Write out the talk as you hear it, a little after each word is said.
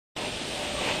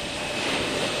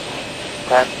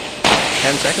10.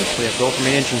 10 seconds. We have go for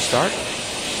main engine start.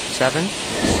 7,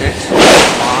 6,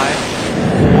 5,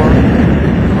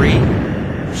 4, 3,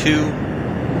 2,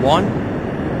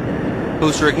 1.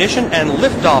 Booster ignition and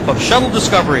liftoff of Shuttle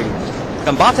Discovery.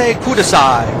 Combate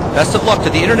Kudasai. Best of luck to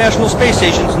the International Space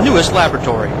Station's newest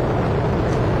laboratory.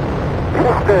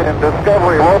 Houston,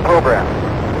 Discovery, roll program.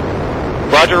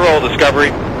 Roger, roll,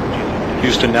 Discovery.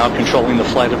 Houston now controlling the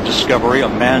flight of Discovery, a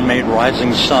man-made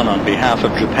rising sun on behalf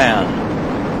of Japan.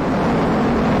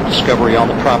 Discovery on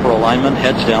the proper alignment,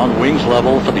 heads down, wings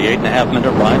level for the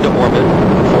 8.5-minute ride to orbit.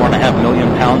 4.5 million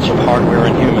pounds of hardware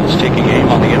and humans taking aim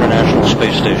on the International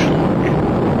Space Station.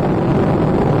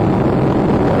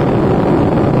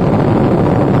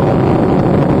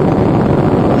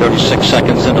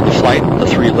 Seconds into the flight, the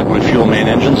 3 liquid fuel main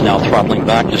engines now throttling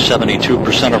back to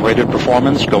 72% of rated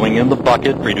performance, going in the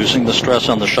bucket, reducing the stress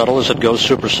on the shuttle as it goes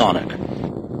supersonic.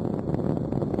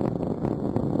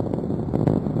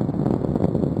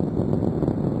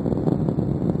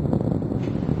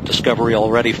 Discovery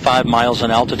already 5 miles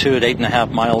in altitude,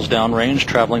 8.5 miles downrange,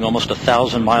 traveling almost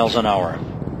 1,000 miles an hour.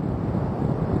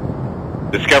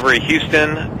 Discovery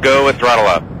Houston, go with throttle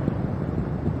up.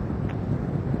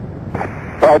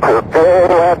 Roger,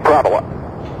 go and throttle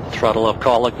up. Throttle up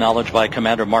call acknowledged by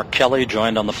Commander Mark Kelly,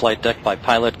 joined on the flight deck by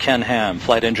pilot Ken Ham,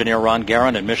 flight engineer Ron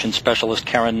Guerin, and mission specialist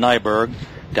Karen Nyberg.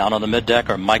 Down on the middeck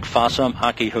are Mike Fossum,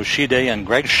 Aki Hoshide, and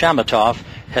Greg Shamatov,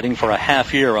 heading for a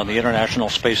half year on the International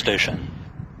Space Station.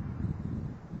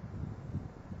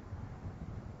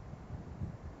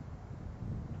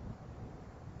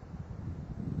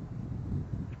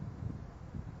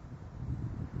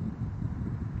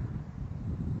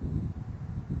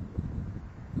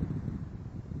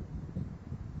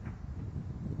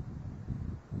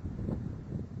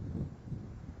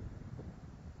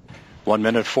 One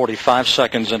minute, 45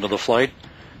 seconds into the flight.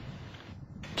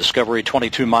 Discovery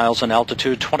 22 miles in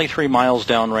altitude, 23 miles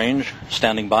downrange,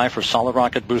 standing by for solid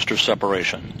rocket booster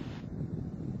separation.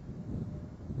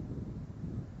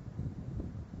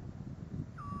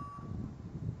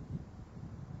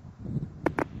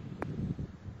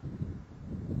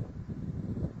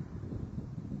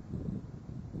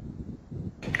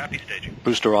 Copy staging.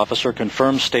 Booster officer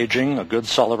confirms staging, a good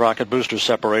solid rocket booster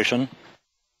separation.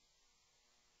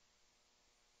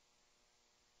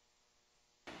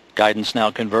 Guidance now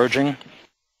converging.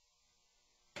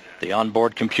 The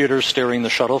onboard computer steering the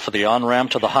shuttle for the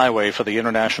on-ramp to the highway for the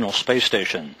International Space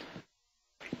Station.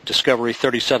 Discovery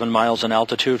 37 miles in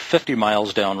altitude, 50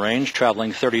 miles downrange,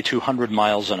 traveling 3,200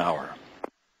 miles an hour.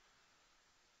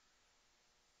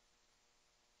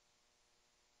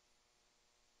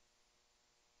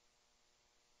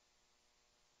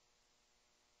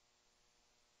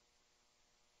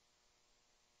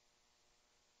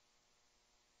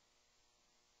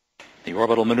 The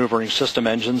orbital maneuvering system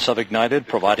engines have ignited,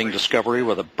 providing Discovery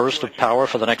with a burst of power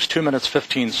for the next 2 minutes,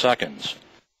 15 seconds.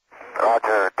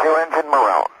 Roger, 2-engine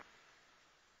Marone.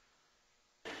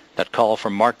 That call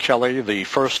from Mark Kelly, the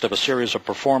first of a series of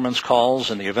performance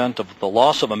calls in the event of the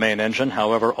loss of a main engine.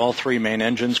 However, all 3 main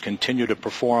engines continue to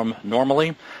perform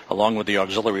normally, along with the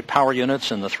auxiliary power units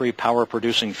and the 3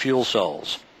 power-producing fuel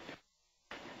cells.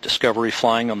 Discovery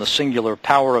flying on the singular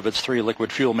power of its 3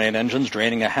 liquid fuel main engines,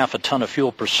 draining 0.5 ton of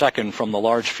fuel per second from the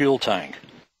large fuel tank.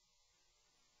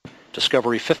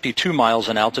 Discovery 52 miles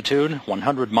in altitude,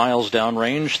 100 miles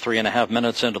downrange, 3.5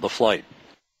 minutes into the flight.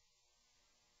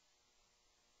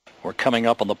 We're coming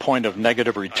up on the point of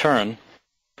negative return,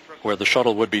 where the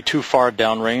shuttle would be too far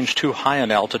downrange, too high in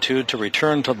altitude to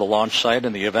return to the launch site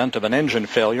in the event of an engine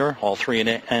failure. All 3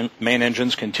 main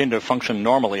engines continue to function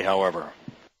normally, however.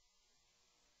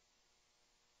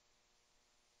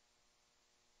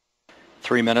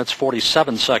 3 minutes,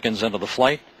 47 seconds into the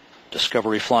flight.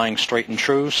 Discovery flying straight and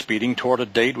true, speeding toward a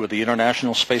date with the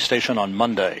International Space Station on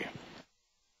Monday.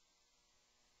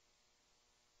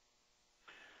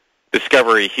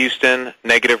 Discovery Houston,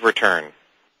 negative return.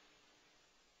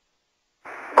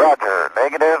 Roger,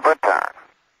 negative return.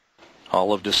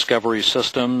 All of Discovery's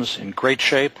systems in great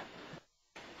shape.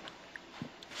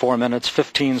 4 minutes,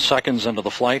 15 seconds into the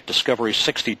flight. Discovery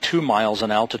 62 miles in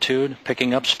altitude,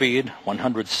 picking up speed,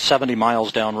 170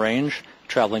 miles downrange,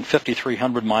 traveling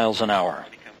 5,300 miles an hour.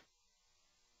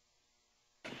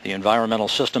 The Environmental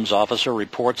Systems Officer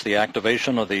reports the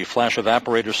activation of the flash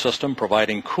evaporator system,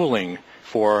 providing cooling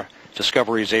for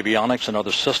Discovery's avionics and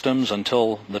other systems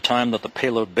until the time that the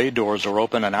payload bay doors are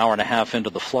open an hour and a half into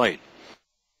the flight.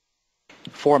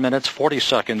 4 minutes, 40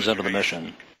 seconds into the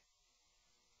mission.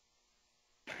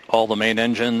 All the main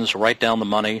engines right down the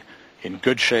money, in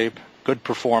good shape, good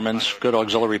performance, good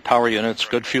auxiliary power units,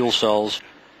 good fuel cells.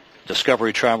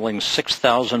 Discovery traveling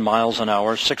 6,000 miles an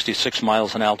hour, 66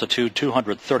 miles in altitude,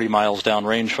 230 miles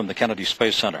downrange from the Kennedy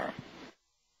Space Center.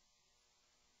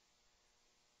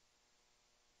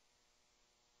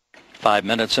 Five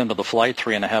minutes into the flight,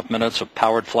 3.5 minutes of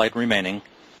powered flight remaining.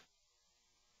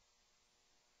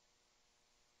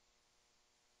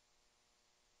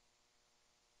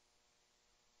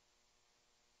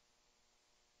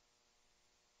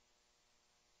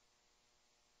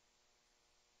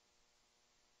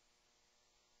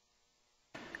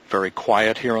 Very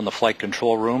quiet here in the flight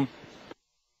control room.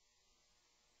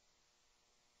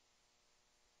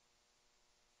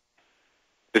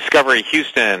 Discovery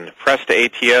Houston, press to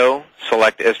ATO,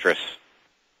 select Istris.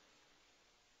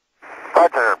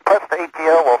 Roger, press the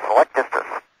ATO, will select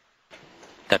Istris.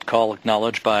 That call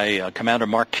acknowledged by Commander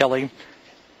Mark Kelly,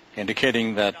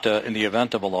 indicating that in the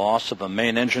event of a loss of a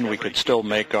main engine, we could still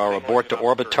make our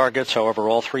abort-to-orbit targets. However,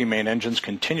 all three main engines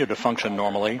continue to function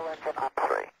normally.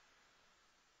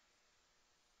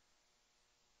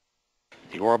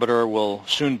 The orbiter will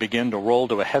soon begin to roll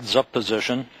to a heads-up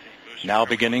position. Now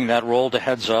beginning that roll to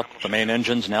heads-up. The main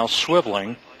engine's now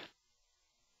swiveling.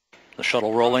 The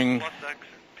shuttle rolling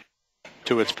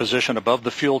to its position above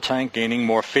the fuel tank, gaining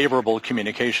more favorable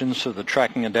communications to the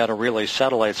tracking and data relay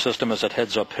satellite system as it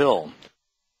heads uphill.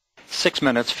 6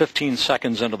 minutes, 15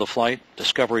 seconds into the flight,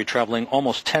 Discovery traveling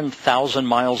almost 10,000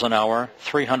 miles an hour,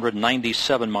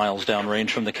 397 miles downrange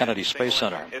from the Kennedy Space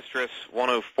Center. Istris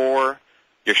 104,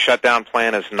 your shutdown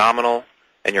plan is nominal,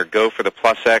 and your go for the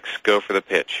 +X, go for the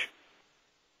pitch.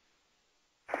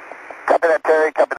 Copy that, Terry. Copy